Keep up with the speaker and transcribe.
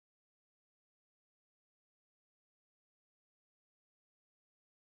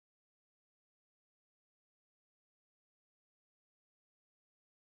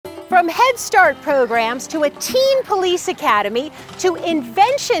From Head Start programs to a teen police academy to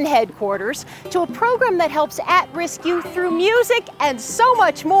invention headquarters to a program that helps at-risk youth through music and so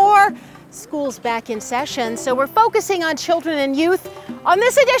much more. School's back in session, so we're focusing on children and youth on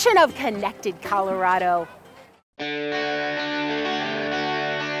this edition of Connected Colorado.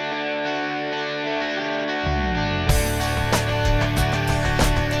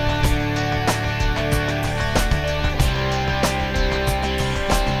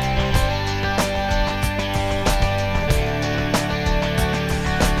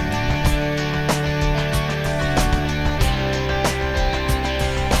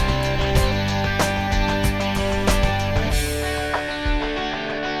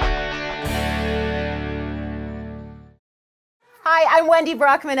 Hi, I'm Wendy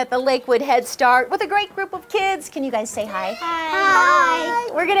Brockman at the Lakewood Head Start with a great group of kids. Can you guys say hi? Hi.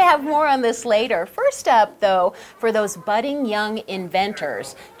 Hi. We're going to have more on this later. First up, though, for those budding young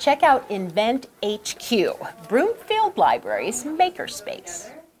inventors, check out Invent HQ, Broomfield Library's makerspace.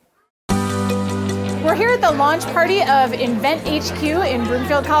 We're here at the launch party of Invent HQ in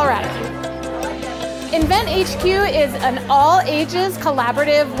Broomfield, Colorado. Invent HQ is an all-ages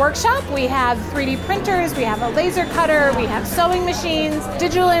collaborative workshop. We have 3D printers, we have a laser cutter, we have sewing machines,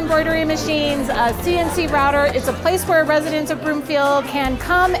 digital embroidery machines, a CNC router. It's a place where residents of Broomfield can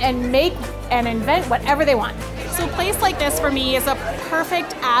come and make and invent whatever they want. So a place like this for me is a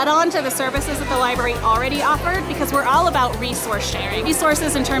perfect add-on to the services that the library already offered because we're all about resource sharing.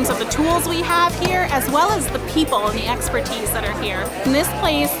 Resources in terms of the tools we have here as well as the people and the expertise that are here. And this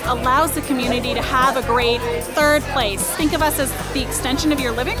place allows the community to have a great third place. Think of us as the extension of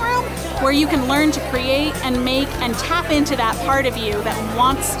your living room where you can learn to create and make and tap into that part of you that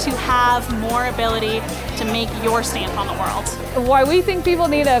wants to have more ability to make your stamp on the world. Why we think people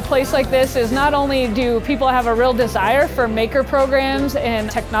need a place like this is not only do people have a real desire for maker programs and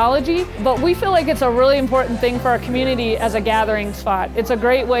technology, but we feel like it's a really important thing for our community as a gathering spot. It's a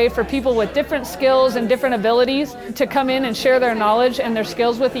great way for people with different skills and different abilities to come in and share their knowledge and their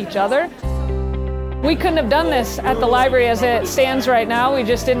skills with each other. We couldn't have done this at the library as it stands right now. We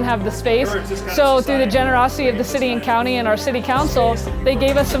just didn't have the space. So through the generosity of the city and county and our city council, they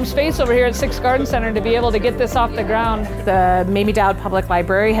gave us some space over here at Six Garden Center to be able to get this off the ground. The Mamie Dowd Public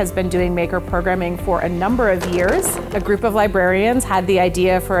Library has been doing maker programming for a number of years. A group of librarians had the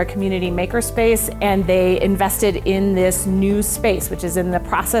idea for a community makerspace and they invested in this new space, which is in the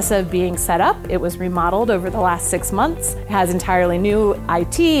process of being set up. It was remodeled over the last 6 months. It has entirely new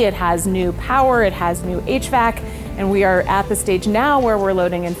IT, it has new power, it has new HVAC, and we are at the stage now where we're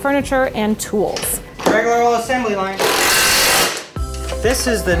loading in furniture and tools. Regular old assembly line. This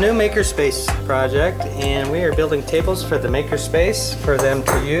is the new Makerspace project, and we are building tables for the Makerspace for them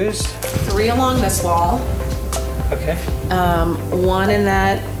to use. 3 along this wall. Okay. 1 in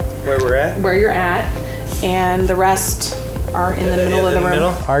that where you're at, and the rest are in the middle of the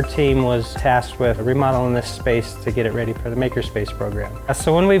room. Our team was tasked with remodeling this space to get it ready for the Makerspace program.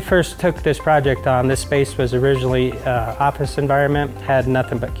 So when we first took this project on, this space was originally office environment, had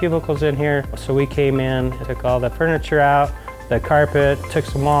nothing but cubicles in here. So we came in, took all the furniture out, the carpet, took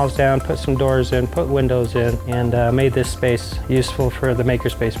some walls down, put some doors in, put windows in, and made this space useful for the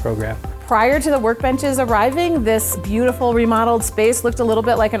Makerspace program. Prior to the workbenches arriving, this beautiful remodeled space looked a little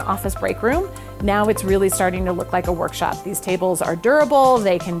bit like an office break room. Now it's really starting to look like a workshop. These tables are durable,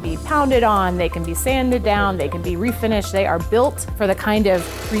 they can be pounded on, they can be sanded down, they can be refinished. They are built for the kind of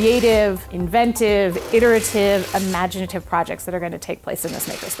creative, inventive, iterative, imaginative projects that are going to take place in this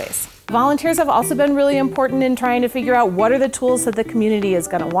makerspace. Volunteers have also been really important in trying to figure out what are the tools that the community is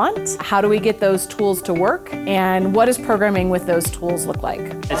going to want, how do we get those tools to work, and what does programming with those tools look like?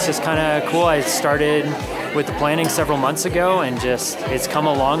 It's just kind of cool. I started with the planning several months ago and it's come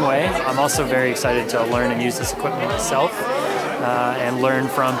a long way. I'm also very excited to learn and use this equipment myself and learn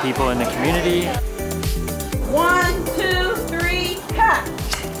from people in the community. 1, 2, 3, cut!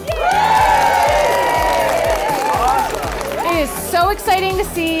 It is so exciting to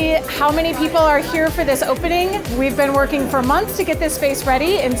see how many people are here for this opening. We've been working for months to get this space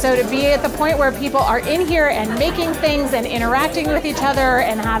ready, and so to be at the point where people are in here and making things and interacting with each other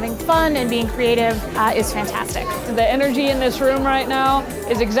and having fun and being creative is fantastic. The energy in this room right now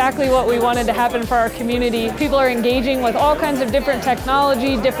is exactly what we wanted to happen for our community. People are engaging with all kinds of different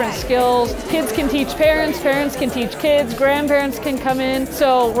technology, different skills. Kids can teach parents, parents can teach kids, grandparents can come in.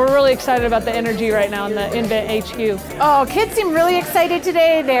 So we're really excited about the energy right now in the Invent HQ. Oh, kids seem really really excited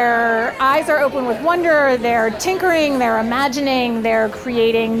today. Their eyes are open with wonder. They're tinkering, they're imagining, they're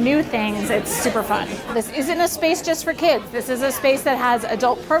creating new things. It's super fun. This isn't a space just for kids. This is a space that has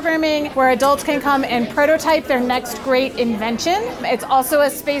adult programming where adults can come and prototype their next great invention. It's also a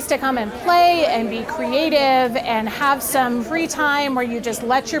space to come and play and be creative and have some free time where you just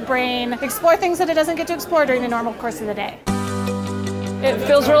let your brain explore things that it doesn't get to explore during the normal course of the day. It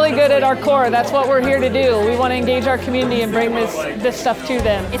feels really good at our core. That's what we're here to do. We want to engage our community and bring this stuff to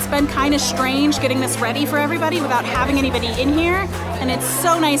them. It's been kind of strange getting this ready for everybody without having anybody in here, and it's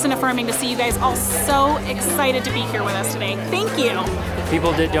so nice and affirming to see you guys all so excited to be here with us today. Thank you.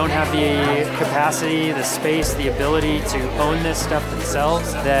 People that don't have the capacity, the space, the ability to own this stuff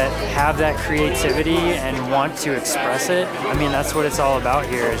themselves, that have that creativity and want to express it. I mean, that's what it's all about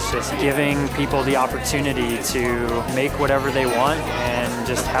here. It's just giving people the opportunity to make whatever they want and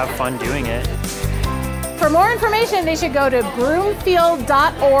just have fun doing it. For more information, they should go to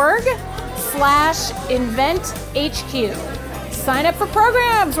broomfield.org/InventHQ. Sign up for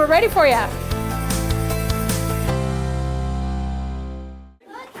programs. We're ready for you.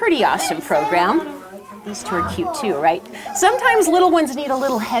 Pretty awesome program. These two are cute too, right? Sometimes little ones need a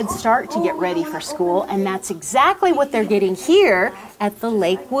little head start to get ready for school, and that's exactly what they're getting here at the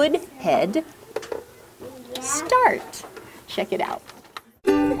Lakewood Head Start. Check it out.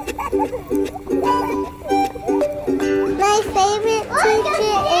 My favorite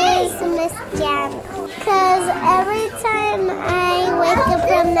teacher is Miss Jan, because every time I wake up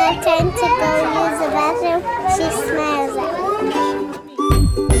from that time to go use the bathroom, she smiles at me.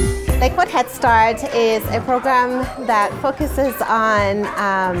 Lakewood Head Start is a program that focuses on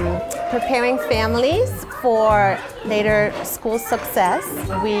preparing families for later school success.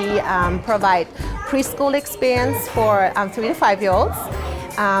 We provide preschool experience for 3 to 5-year-olds,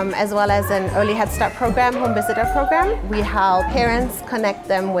 as well as an early Head Start program, home visitor program. We help parents connect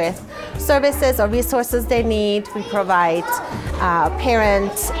them with services or resources they need. We provide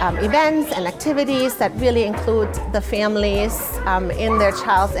parent events and activities that really include the families in their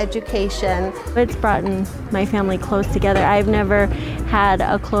child's education. It's brought my family close together. I've never had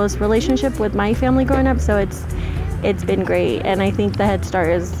a close relationship with my family growing up, so it's been great, and I think the Head Start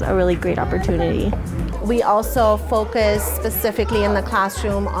is a really great opportunity. We also focus specifically in the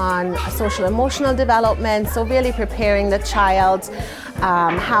classroom on social emotional development, so really preparing the child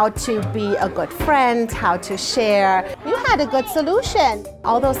how to be a good friend, how to share. You had a good solution.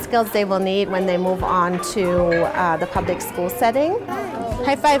 All those skills they will need when they move on to the public school setting.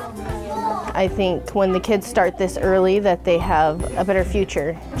 High five. I think when the kids start this early that they have a better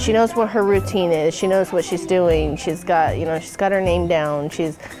future. She knows what her routine is. She knows what she's doing. She's got her name down.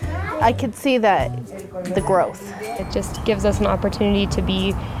 I could see that the growth. It just gives us an opportunity to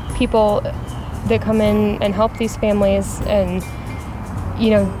be people that come in and help these families, and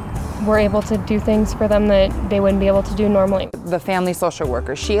we're able to do things for them that they wouldn't be able to do normally. The family social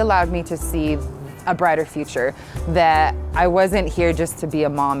worker, she allowed me to see a brighter future, that I wasn't here just to be a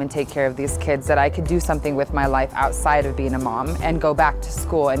mom and take care of these kids, that I could do something with my life outside of being a mom and go back to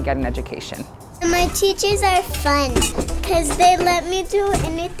school and get an education. My teachers are fun because they let me do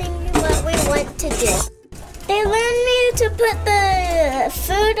anything what we want to do. They learn me to put the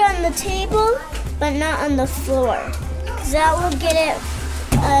food on the table but not on the floor, because that will get it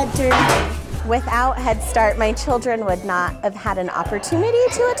dirty. Without Head Start, my children would not have had an opportunity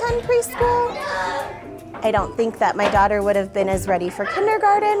to attend preschool. I don't think that my daughter would have been as ready for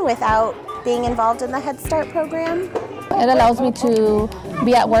kindergarten without being involved in the Head Start program. It allows me to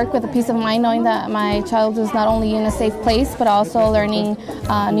be at work with a peace of mind, knowing that my child is not only in a safe place, but also learning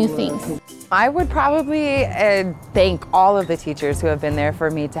new things. I would probably thank all of the teachers who have been there for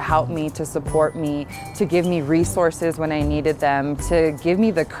me, to help me, to support me, to give me resources when I needed them, to give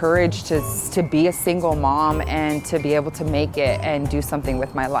me the courage to be a single mom and to be able to make it and do something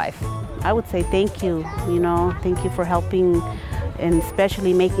with my life. I would say thank you, thank you for helping, and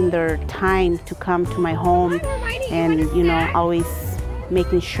especially making their time to come to my home and, always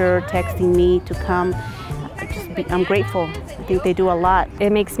making sure, texting me to come. I'm grateful. I think they do a lot.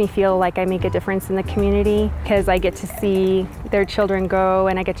 It makes me feel like I make a difference in the community because I get to see their children grow,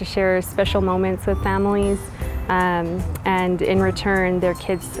 and I get to share special moments with families. And in return, their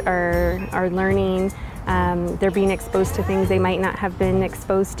kids are learning. They're being exposed to things they might not have been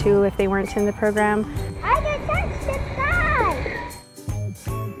exposed to if they weren't in the program. I can touch the sky!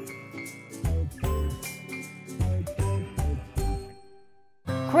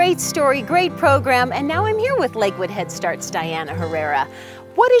 Great story, great program, and now I'm here with Lakewood Head Start's Diana Herrera.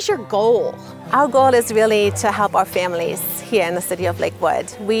 What is your goal? Our goal is really to help our families here in the city of Lakewood.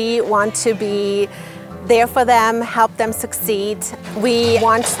 We want to be there for them, help them succeed. We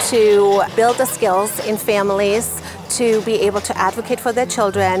want to build the skills in families to be able to advocate for their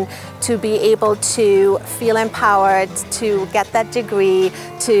children, to be able to feel empowered, to get that degree,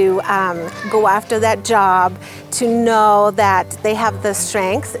 to go after that job, to know that they have the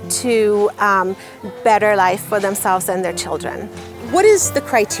strength to better life for themselves and their children. What is the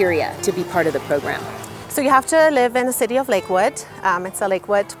criteria to be part of the program? So you have to live in the city of Lakewood. It's a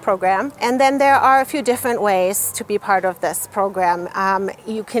Lakewood program. And then there are a few different ways to be part of this program.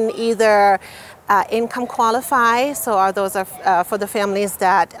 You can either income qualify, so those are for the families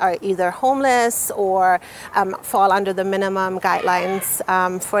that are either homeless or fall under the minimum guidelines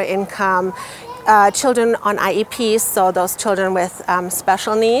for income. Children on IEPs, so those children with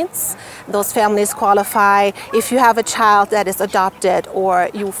special needs, those families qualify. If you have a child that is adopted or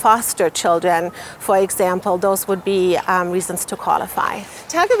you foster children, for example, those would be reasons to qualify.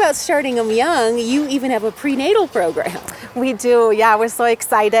 Talk about starting them young. You even have a prenatal program. We do, yeah, we're so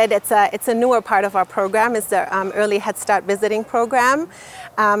excited. It's a newer part of our program. It's the Early Head Start Visiting Program.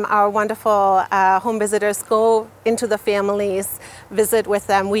 Our wonderful home visitors go into the families, visit with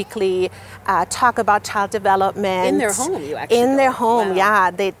them weekly, talk about child development. In their home, you actually In their home, wow.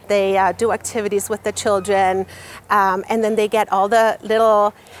 yeah. They do activities with the children, and then they get all the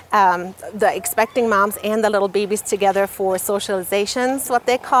little, the expecting moms and the little babies together for socializations, what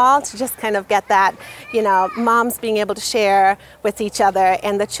they call, to just kind of get that, you know, moms being able to share with each other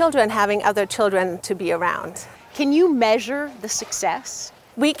and the children having other children to be around. Can you measure the success?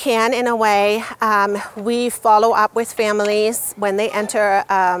 We can, in a way. We follow up with families when they enter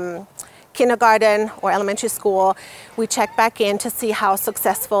kindergarten or elementary school. We check back in to see how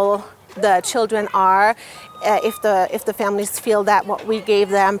successful the children are, if the families feel that what we gave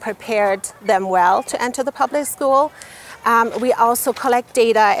them prepared them well to enter the public school. We also collect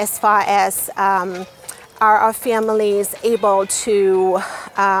data as far as are our families able to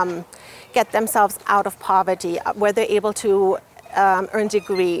get themselves out of poverty, were they able to earn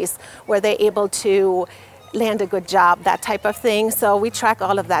degrees, were they able to land a good job, that type of thing. So we track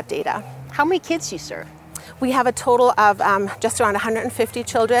all of that data. How many kids do you serve? We have a total of just around 150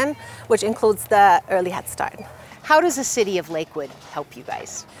 children, which includes the Early Head Start. How does the city of Lakewood help you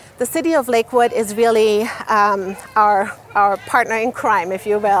guys? The city of Lakewood is really our partner in crime, if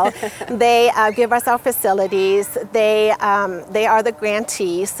you will. They give us our facilities. They are the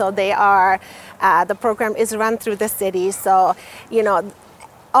grantee, so they are. The program is run through the city, so you know.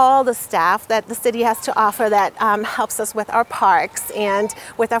 All the staff that the city has to offer that helps us with our parks and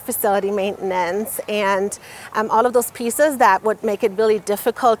with our facility maintenance and all of those pieces that would make it really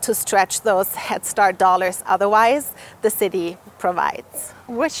difficult to stretch those Head Start dollars otherwise, the city provides.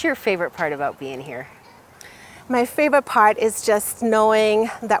 What's your favorite part about being here? My favorite part is just knowing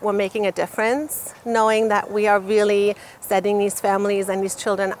that we're making a difference, knowing that we are really setting these families and these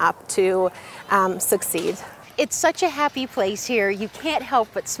children up to succeed. It's such a happy place here. You can't help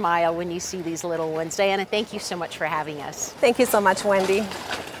but smile when you see these little ones. Diana, thank you so much for having us. Thank you so much, Wendy.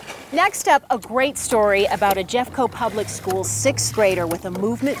 Next up, a great story about a Jeffco Public Schools 6th grader with a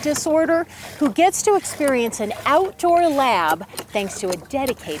movement disorder who gets to experience an outdoor lab thanks to a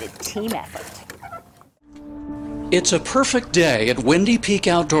dedicated team effort. It's a perfect day at Windy Peak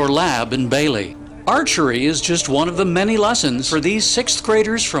Outdoor Lab in Bailey. Archery is just one of the many lessons for these 6th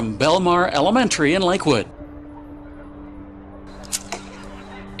graders from Belmar Elementary in Lakewood,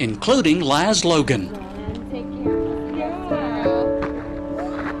 including Laz Logan.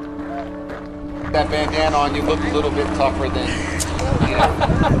 That bandana on, you look a little bit tougher than, you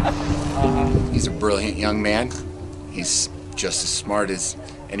know. He's a brilliant young man. He's just as smart as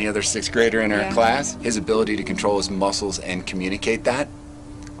any other 6th grader in our class. His ability to control his muscles and communicate that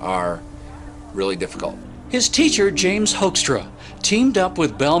are really difficult. His teacher, James Hoekstra, teamed up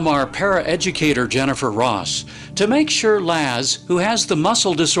with Belmar paraeducator Jennifer Ross to make sure Laz, who has the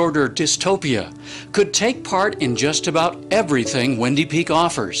muscle disorder dystopia, could take part in just about everything Windy Peak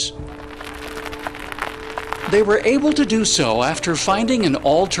offers. They were able to do so after finding an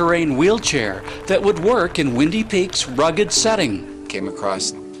all-terrain wheelchair that would work in Windy Peak's rugged setting. Came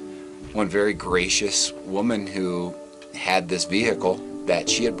across one very gracious woman who had this vehicle that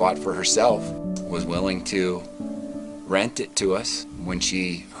she had bought for herself, was willing to rent it to us when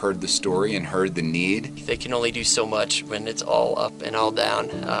she heard the story and heard the need. They can only do so much when it's all up and all down.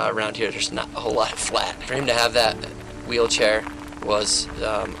 Around here, there's not a whole lot of flat. For him to have that wheelchair was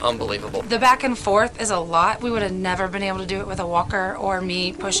unbelievable. The back and forth is a lot. We would have never been able to do it with a walker or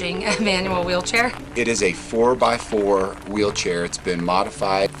me pushing a manual wheelchair. It is a 4x4 wheelchair. It's been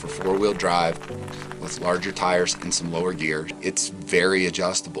modified for 4-wheel drive with larger tires and some lower gear. It's very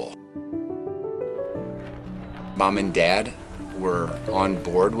adjustable. Mom and Dad were on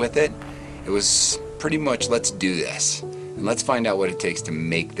board with it. It was pretty much, let's do this. And let's find out what it takes to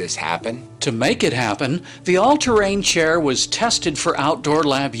make this happen. To make it happen, the all-terrain chair was tested for outdoor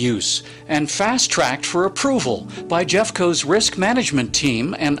lab use and fast-tracked for approval by Jeffco's risk management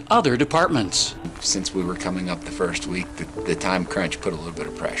team and other departments. Since we were coming up the first week, the time crunch put a little bit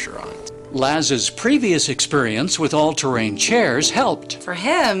of pressure on. Laz's previous experience with all-terrain chairs helped. For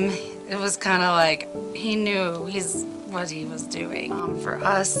him, it was kind of like he knew what he was doing. For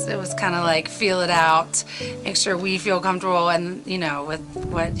us, it was kind of like feel it out, make sure we feel comfortable and, with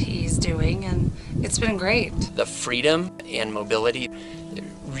what he's doing, and it's been great. The freedom and mobility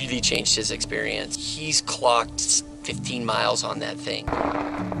really changed his experience. He's clocked 15 miles on that thing.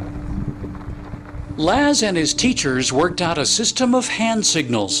 Laz and his teachers worked out a system of hand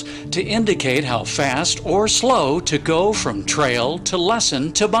signals to indicate how fast or slow to go from trail to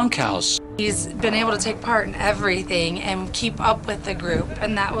lesson to bunkhouse. He's been able to take part in everything and keep up with the group,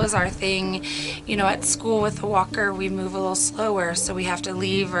 and that was our thing. At school with the walker, we move a little slower, so we have to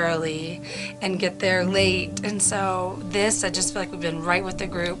leave early and get there late. And so I just feel like we've been right with the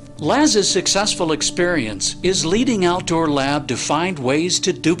group. Laz's successful experience is leading Outdoor Lab to find ways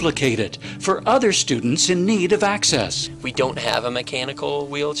to duplicate it for other students in need of access. We don't have a mechanical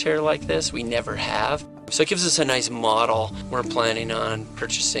wheelchair like this. We never have. So it gives us a nice model. We're planning on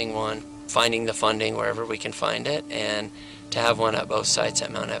purchasing one, finding the funding wherever we can find it, and to have one at both sites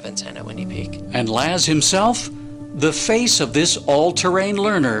at Mount Evans and at Windy Peak. And Laz himself, the face of this all-terrain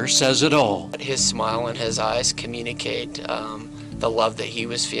learner, says it all. His smile and his eyes communicate the love that he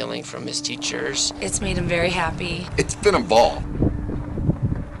was feeling from his teachers. It's made him very happy. It's been a ball.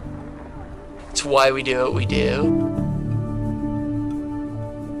 It's why we do what we do.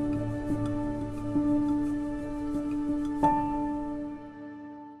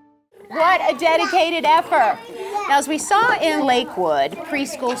 What a dedicated effort. Now, as we saw in Lakewood,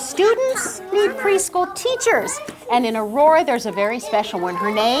 preschool students need preschool teachers. And in Aurora, there's a very special one.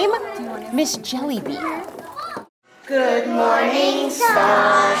 Her name, Miss Jellybean. Good morning,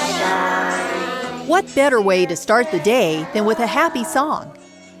 sunshine. What better way to start the day than with a happy song?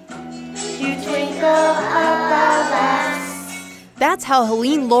 You twinkle above us. That's how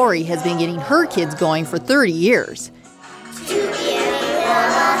Helene Laurie has been getting her kids going for 30 years.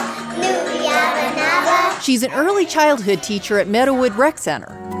 She's an early childhood teacher at Meadowood Rec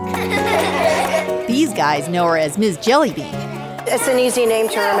Center. These guys know her as Ms. Jellybean. It's an easy name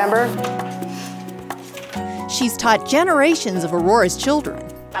to remember. She's taught generations of Aurora's children.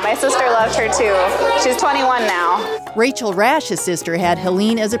 My sister loved her too. She's 21 now. Rachel Rash's sister had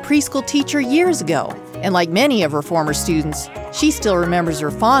Helene as a preschool teacher years ago. And like many of her former students, she still remembers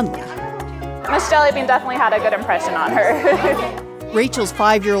her fondly. Miss Jellybean definitely had a good impression on her. Rachel's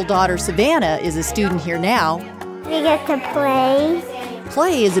 5-year-old daughter, Savannah, is a student here now. We get to play.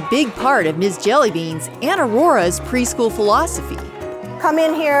 Play is a big part of Ms. Jellybean's and Aurora's preschool philosophy. Come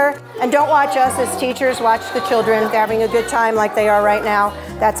in here and don't watch us as teachers, watch the children. They're having a good time like they are right now.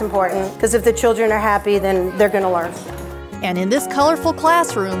 That's important, because if the children are happy, then they're going to learn. And in this colorful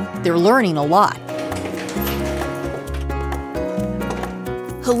classroom, they're learning a lot.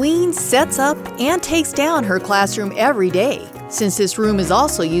 Helene sets up and takes down her classroom every day, since this room is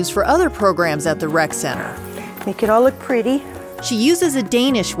also used for other programs at the rec center. Make it all look pretty. She uses a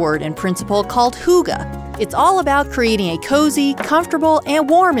Danish word and principle called hygge. It's all about creating a cozy, comfortable, and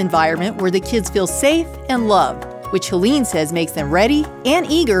warm environment where the kids feel safe and loved, which Helene says makes them ready and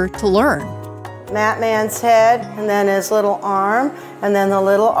eager to learn. Matt Man's head, and then his little arm, and then the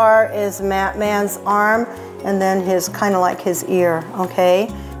little R is Matt Man's arm, and then his kind of like his ear, okay?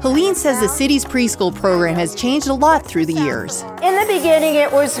 Helene says the city's preschool program has changed a lot through the years. In the beginning,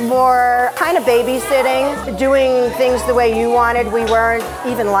 it was more kind of babysitting, doing things the way you wanted. We weren't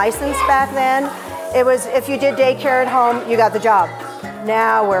even licensed back then. It was if you did daycare at home, you got the job.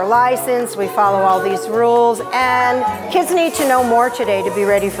 Now we're licensed, we follow all these rules, and kids need to know more today to be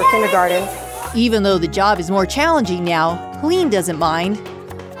ready for kindergarten. Even though the job is more challenging now, Helene doesn't mind.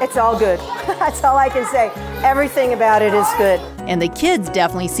 It's all good. That's all I can say. Everything about it is good. And the kids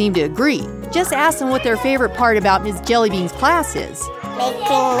definitely seem to agree. Just ask them what their favorite part about Ms. Jellybean's class is.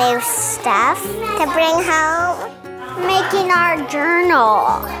 Making new stuff to bring home. Making our journal.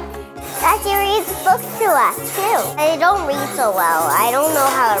 That she reads books to us, too. I don't read so well. I don't know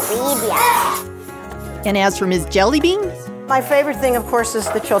how to read yet. And as for Ms. Jellybean? My favorite thing, of course, is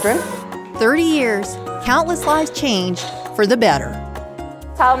the children. 30 years, countless lives changed for the better.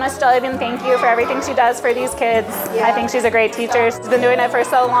 Tell Miss Jellybean thank you for everything she does for these kids. Yeah. I think she's a great teacher. She's been doing it for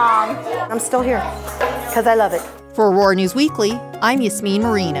so long. I'm still here because I love it. For Aurora News Weekly, I'm Yasmin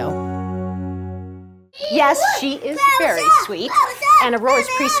Marino. Yes, she is very sweet. And Aurora's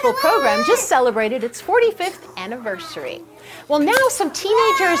preschool program just celebrated its 45th anniversary. Well, now some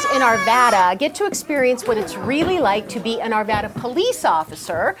teenagers in Arvada get to experience what it's really like to be an Arvada police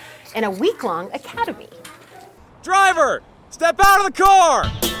officer in a week-long academy. Driver, step out of the car!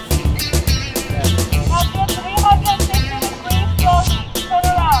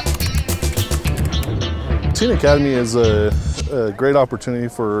 Teen Academy is a great opportunity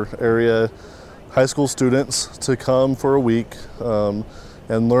for area high school students to come for a week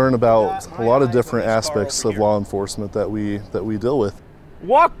and learn about a lot of different aspects of law enforcement that we deal with.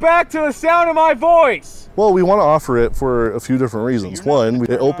 Walk back to the sound of my voice! Well, we want to offer it for a few different reasons. One,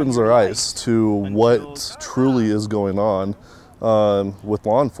 it opens our eyes to what truly is going on with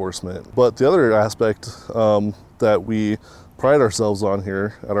law enforcement. But the other aspect that we pride ourselves on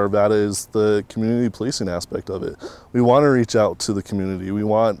here at Arvada is the community policing aspect of it. We want to reach out to the community. We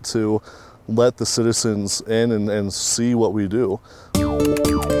want to let the citizens in and see what we do.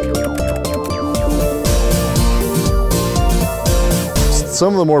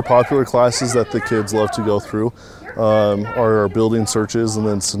 Some of the more popular classes that the kids love to go through are our building searches and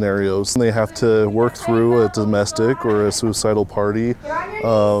then scenarios. They have to work through a domestic or a suicidal party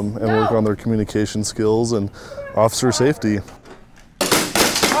and work on their communication skills and officer safety.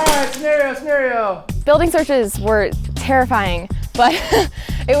 All right, scenario. Building searches were terrifying, but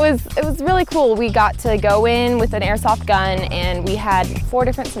it was really cool. We got to go in with an airsoft gun and we had 4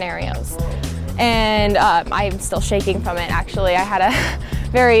 different scenarios. And I'm still shaking from it, actually. I had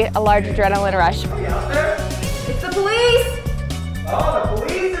a large adrenaline rush. It's the police! Oh, the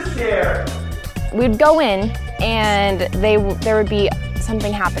police is here! We'd go in and there would be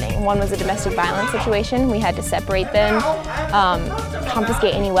something happening. One was a domestic violence situation. We had to separate them,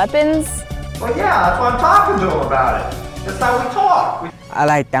 confiscate any weapons. Well, yeah, that's why I'm talking to them about it. That's how we talk. I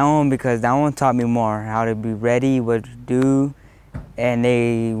like that one because that one taught me more how to be ready, what to do. And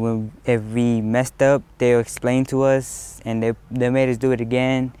if we messed up, they'll explain to us, and they made us do it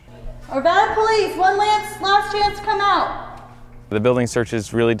again. Arvada Police, one last chance to come out. The building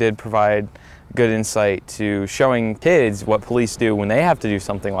searches really did provide good insight to showing kids what police do when they have to do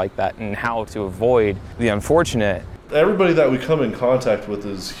something like that and how to avoid the unfortunate. Everybody that we come in contact with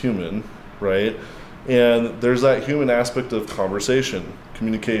is human, right? And there's that human aspect of conversation,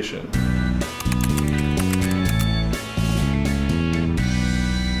 communication.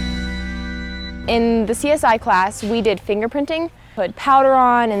 In the CSI class, we did fingerprinting, put powder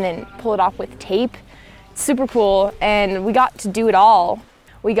on and then pull it off with tape. Super cool, and we got to do it all.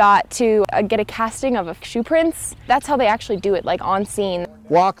 We got to get a casting of shoe prints. That's how they actually do it, like on scene.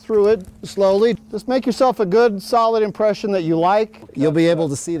 Walk through it slowly. Just make yourself a good, solid impression that you like. You'll be able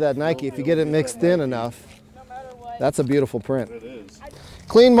to see that Nike if you get it mixed in enough. That's a beautiful print.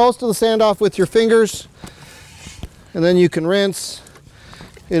 Clean most of the sand off with your fingers, and then you can rinse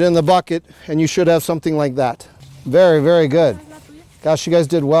it in the bucket, and you should have something like that. Very, very good. Gosh, you guys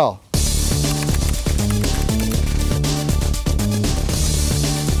did well.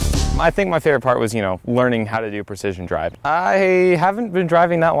 I think my favorite part was, learning how to do precision drive. I haven't been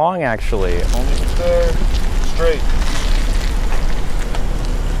driving that long, actually. There, straight.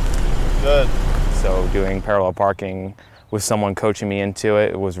 Good. So doing parallel parking with someone coaching me into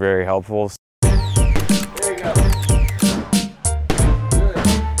it was very helpful. There you go.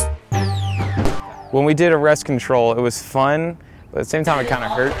 When we did arrest control, it was fun, but at the same time it kind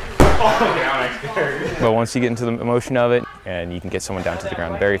of hurt. But once you get into the emotion of it, and you can get someone down to the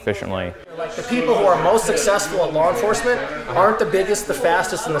ground very efficiently. The people who are most successful at law enforcement aren't the biggest, the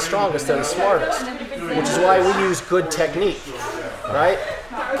fastest, and the strongest, they're the smartest, which is why we use good technique, right?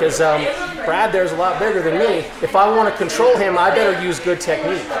 Because Brad there's a lot bigger than me. If I want to control him, I better use good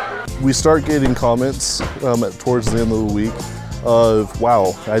technique. We start getting comments towards the end of the week of,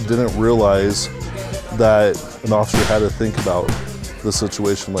 wow, I didn't realize that an officer had to think about the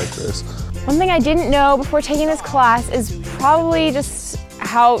situation like this. One thing I didn't know before taking this class is probably just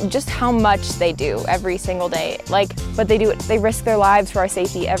how much they do every single day. But they risk their lives for our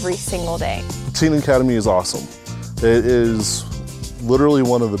safety every single day. Teen Academy is awesome. It is literally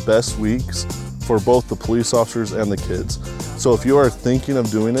one of the best weeks for both the police officers and the kids. So if you are thinking of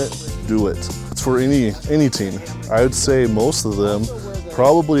doing it, do it. It's for any teen. I would say most of them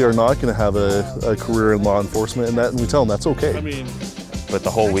probably are not going to have a career in law enforcement, and we tell them that's okay. But the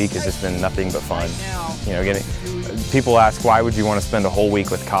whole week has just been nothing but fun. People ask, why would you want to spend a whole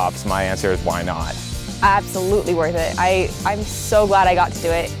week with cops? My answer is, why not? Absolutely worth it. I'm so glad I got to do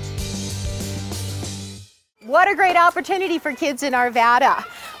it. What a great opportunity for kids in Arvada.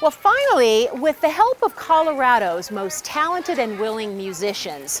 Well, finally, with the help of Colorado's most talented and willing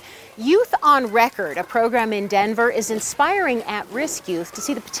musicians, Youth on Record, a program in Denver, is inspiring at-risk youth to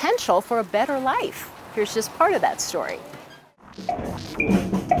see the potential for a better life. Here's just part of that story.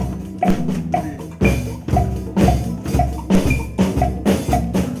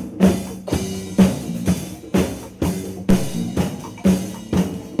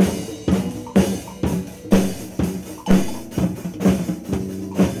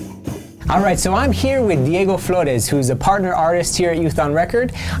 All right, so I'm here with Diego Flores, who's a partner artist here at Youth on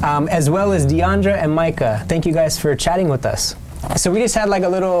Record, as well as Deandra and Micah. Thank you guys for chatting with us. So we just had like a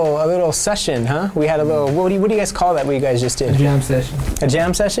little session, huh? We had a little, what do you guys call that, what you guys just did? A jam session. A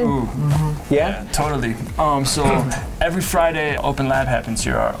jam session? Ooh. Mm-hmm. Yeah? Totally. So every Friday, Open Lab happens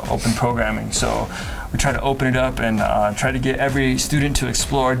here, our open programming. So we try to open it up and try to get every student to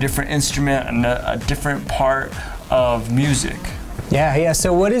explore a different instrument and a different part of music. Yeah.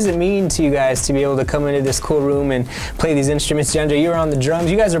 So what does it mean to you guys to be able to come into this cool room and play these instruments? Deandra, you were on the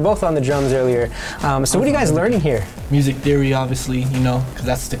drums. You guys are both on the drums earlier. So what are you guys learning here? Music theory, obviously, you know, because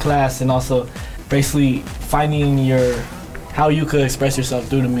that's the class, and also basically finding how you could express yourself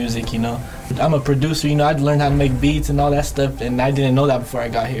through the music, you know. I'm a producer, you know, I'd learned how to make beats and all that stuff, and I didn't know that before I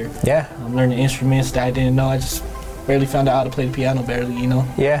got here. Yeah. I'm learning instruments that I didn't know. I just barely found out how to play the piano, barely, you know.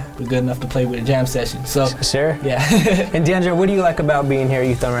 Yeah. But good enough to play with a jam session, so. Sure. Yeah. And Deandra, what do you like about being here at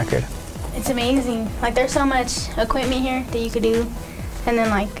Youth on Record? It's amazing. Like, there's so much equipment here that you could do. And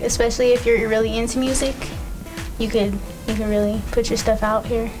then, like, especially if you're really into music, you could really put your stuff out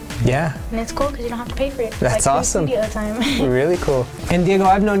here. Yeah. And it's cool because you don't have to pay for it. That's like, awesome. Studio time. Really cool. And Diego,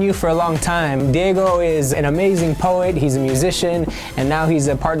 I've known you for a long time. Diego is an amazing poet, he's a musician, and now he's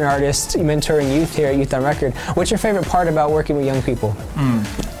a partner artist mentoring youth here at Youth on Record. What's your favorite part about working with young people?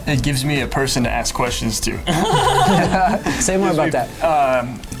 It gives me a person to ask questions to. Say more about that.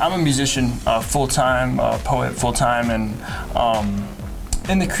 I'm a musician full-time, poet full-time, and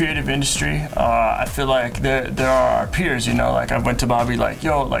in the creative industry, I feel like there are our peers, you know, like I went to Bobby like,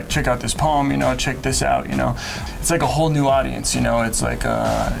 yo, like check out this poem, you know, check this out, you know. It's like a whole new audience, you know, it's like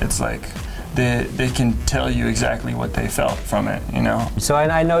they can tell you exactly what they felt from it, you know. So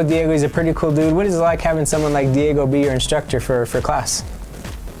I know Diego's a pretty cool dude. What is it like having someone like Diego be your instructor for class?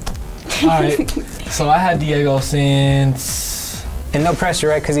 All right, so I had Diego since... And no pressure,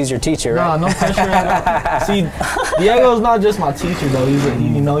 right? Because he's your teacher, right? No pressure at all. See, Diego's not just my teacher, though. He's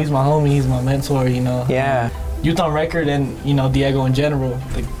my homie. He's my mentor, you know. Yeah. Youth on Record and, you know, Diego in general,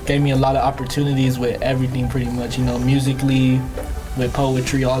 they gave me a lot of opportunities with everything pretty much, you know, musically, with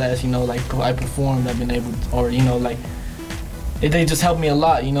poetry, all that, you know, like I performed, I've been able to, or, you know, like, they just helped me a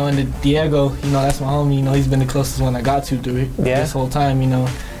lot, you know, and Diego, you know, that's my homie, you know, he's been the closest one I got to through this whole time, you know.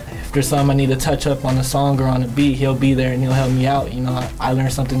 If there's something I need to touch up on a song or on a beat, he'll be there and he'll help me out. You know, I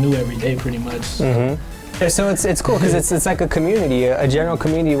learn something new every day, pretty much. So it's cool because it's like a community, a general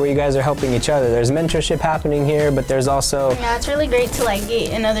community where you guys are helping each other. There's mentorship happening here, but there's also... Yeah, it's really great to like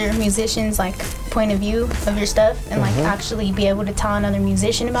get another musician's like point of view of your stuff and like actually be able to tell another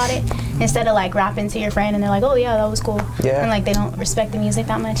musician about it instead of like rapping to your friend and they're like, oh yeah, that was cool. Yeah. And like they don't respect the music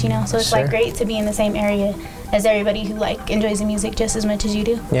that much, you know? So it's like great to be in the same area as everybody who like enjoys the music just as much as you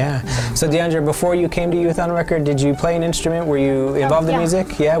do. Yeah. So Deandra, before you came to Youth on Record, did you play an instrument? Were you involved in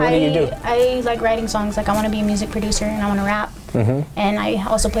music? Yeah, what did you do? I like writing songs. Like I want to be a music producer and I want to rap. And I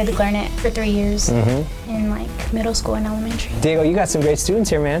also played the clarinet for 3 years in like middle school and elementary. Diego, you got some great students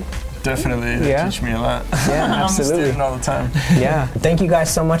here, man. Definitely, they teach me a lot. Yeah, absolutely. I'm a student all the time. Yeah. Thank you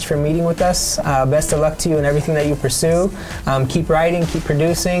guys so much for meeting with us. Best of luck to you in everything that you pursue. Keep writing, keep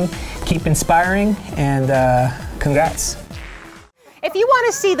producing, keep inspiring, and congrats. If you want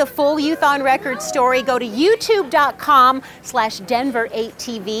to see the full Youth on Record story, go to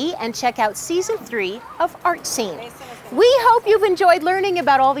youtube.com/Denver8TV and check out Season 3 of Art Scene. We hope you've enjoyed learning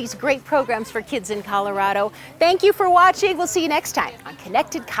about all these great programs for kids in Colorado. Thank you for watching. We'll see you next time on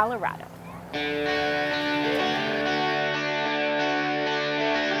Connected Colorado.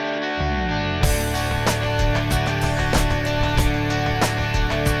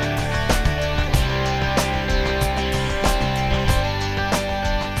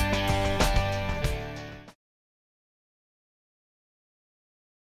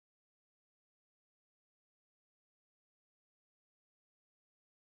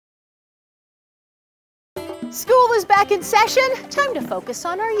 School is back in session. Time to focus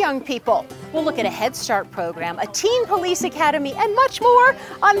on our young people. We'll look at a Head Start program, a teen police academy, and much more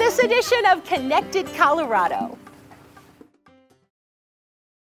on this edition of Connected Colorado.